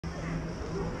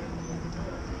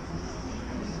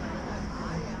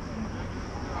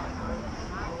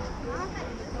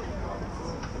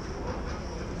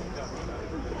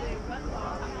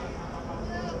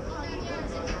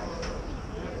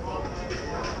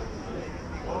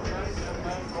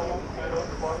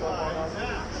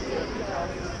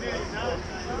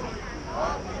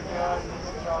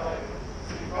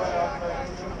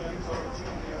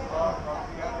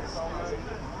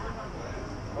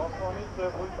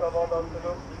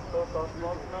Տրավադացելով Քրիստոս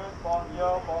ասվածն է, Պահյա,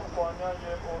 Պահպանյա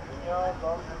և Օրհնյա,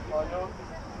 Զարդուխայոց,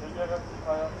 Եկեղեցի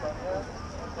Հայաստանյա,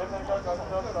 և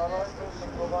ներկայացրած ծառայքը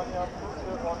Շնկովանի ամբուս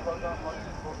և Վարդական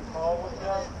Մակսիս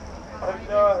Խաղաղության,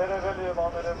 Հրկյա, Հերևել և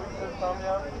Աներևույթ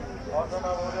Թեստամյան,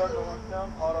 Արգանավորյա Գողության,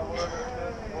 Հարավորել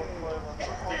Էջես, Որդուև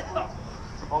Ընտրուխորքուց,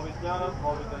 Հավիտյանը,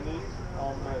 Հավիտենից,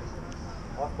 Ամեն,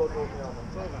 Աստվածովյանը։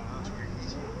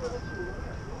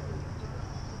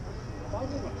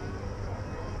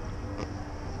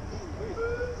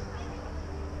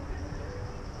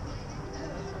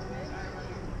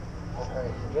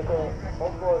 Եթե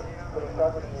ով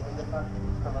կրուսակը եդեկնան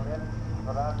կնոմեն,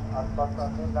 նրան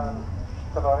ասպասաններն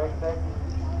կնորեքնեք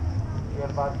և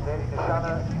բացների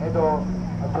նշանը, հետո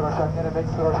սրոշակները, մեծ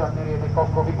սրոշակները եթե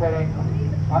կովկովիքեր ենք,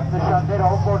 այդ նշանները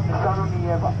ով որ նշան ունի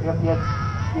և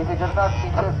եթե գրնած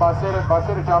մինչև բասերը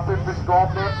ճամպին պս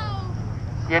գոմն են,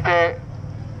 եթե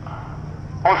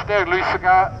ոստեր լույսը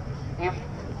կա,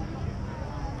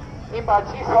 իմ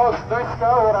բացիս հոս լույս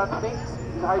կա, որ անցնինք,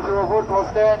 հայժողորդ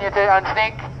հոստեն, եթե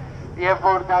անցնենք և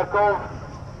որ գարկով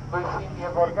լույսին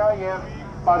և որ գա և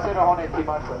բասերը հոն են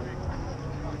թիմացը։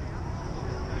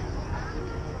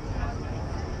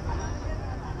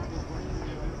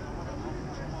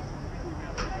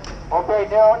 Okay,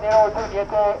 ներողություն,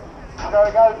 եթե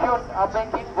շնորհակալություն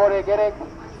ամենքին, որ եկերեք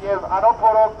և անոնք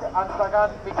որոնք անձնական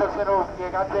միջոցներով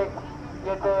եկած եք,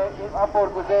 եթե ապոր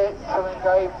գուզե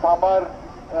Շլենկայի համար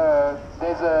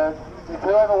if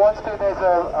whoever wants to, there's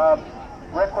a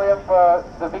requiem for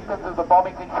the victims of the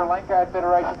bombings in Sri Lanka at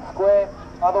Federation Square.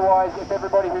 Otherwise, if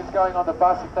everybody who's going on the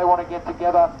bus, if they want to get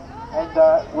together, and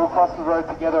we'll cross the road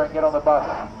together and get on the bus.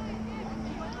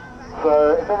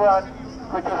 So if everyone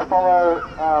could just follow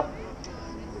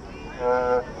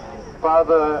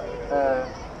Father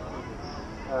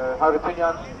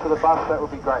Haratunyan to the bus, that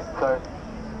would be great. So.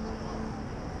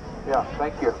 Yeah,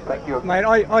 thank you. Mate,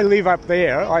 I live up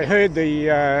there. I heard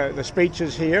the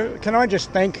speeches here. Can I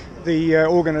just thank the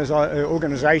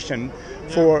organisation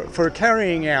for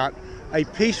carrying out a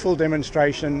peaceful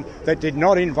demonstration that did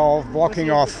not involve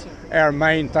blocking off our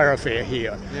main thoroughfare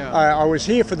here. Yeah. I was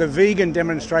here for the vegan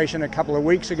demonstration a couple of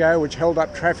weeks ago, which held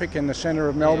up traffic in the centre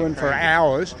of Melbourne for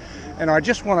hours. And I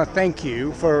just want to thank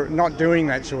you for not doing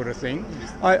that sort of thing.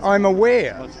 I'm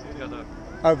aware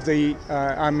of the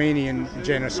Armenian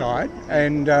genocide,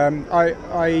 and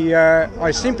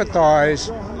I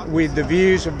sympathise with the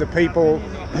views of the people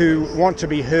who want to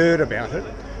be heard about it.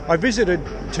 I visited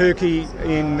Turkey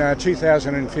in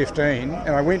 2015,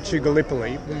 and I went to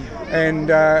Gallipoli, and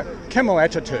Kemal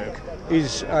Ataturk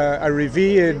is a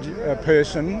revered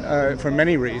person for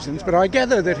many reasons, but I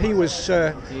gather that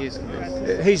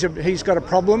he's got a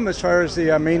problem as far as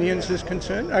the Armenians is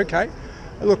concerned. Okay.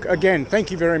 Look, again, thank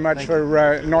you very much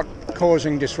for not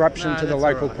causing disruption to the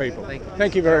local people.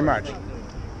 Thank you very much.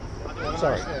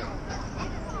 Sorry.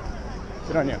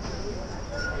 Good on you.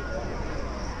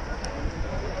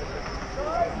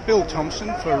 Bill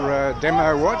Thompson for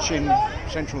Demo Watch in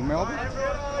central Melbourne.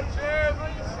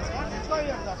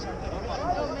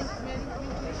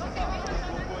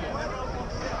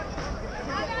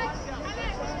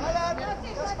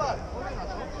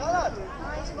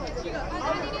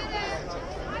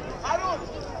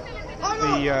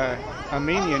 The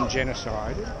Armenian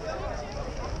genocide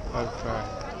of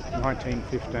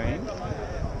 1915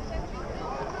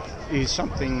 is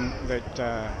something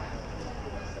that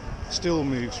still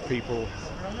moves people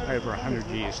over 100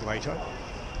 years later.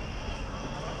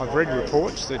 I've read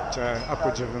reports that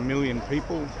upwards of 1 million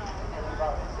people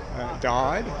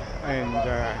died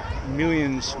and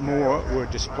millions more were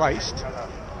displaced.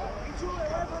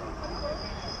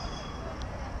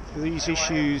 These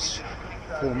issues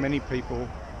for many people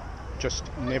just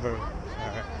never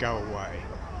go away.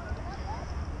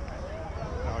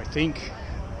 I think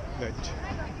that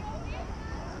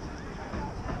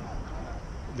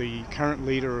the current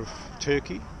leader of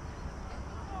Turkey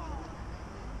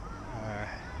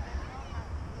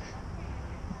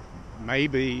may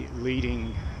be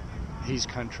leading his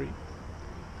country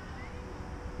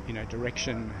in a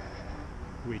direction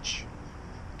which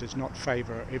does not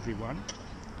favour everyone.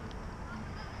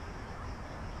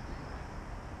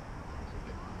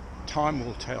 Time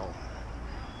will tell,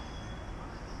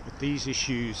 but these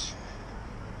issues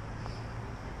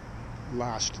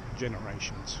last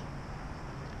generations.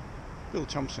 Bill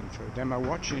Thompson for Demo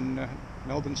Watch in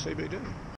Melbourne CBD.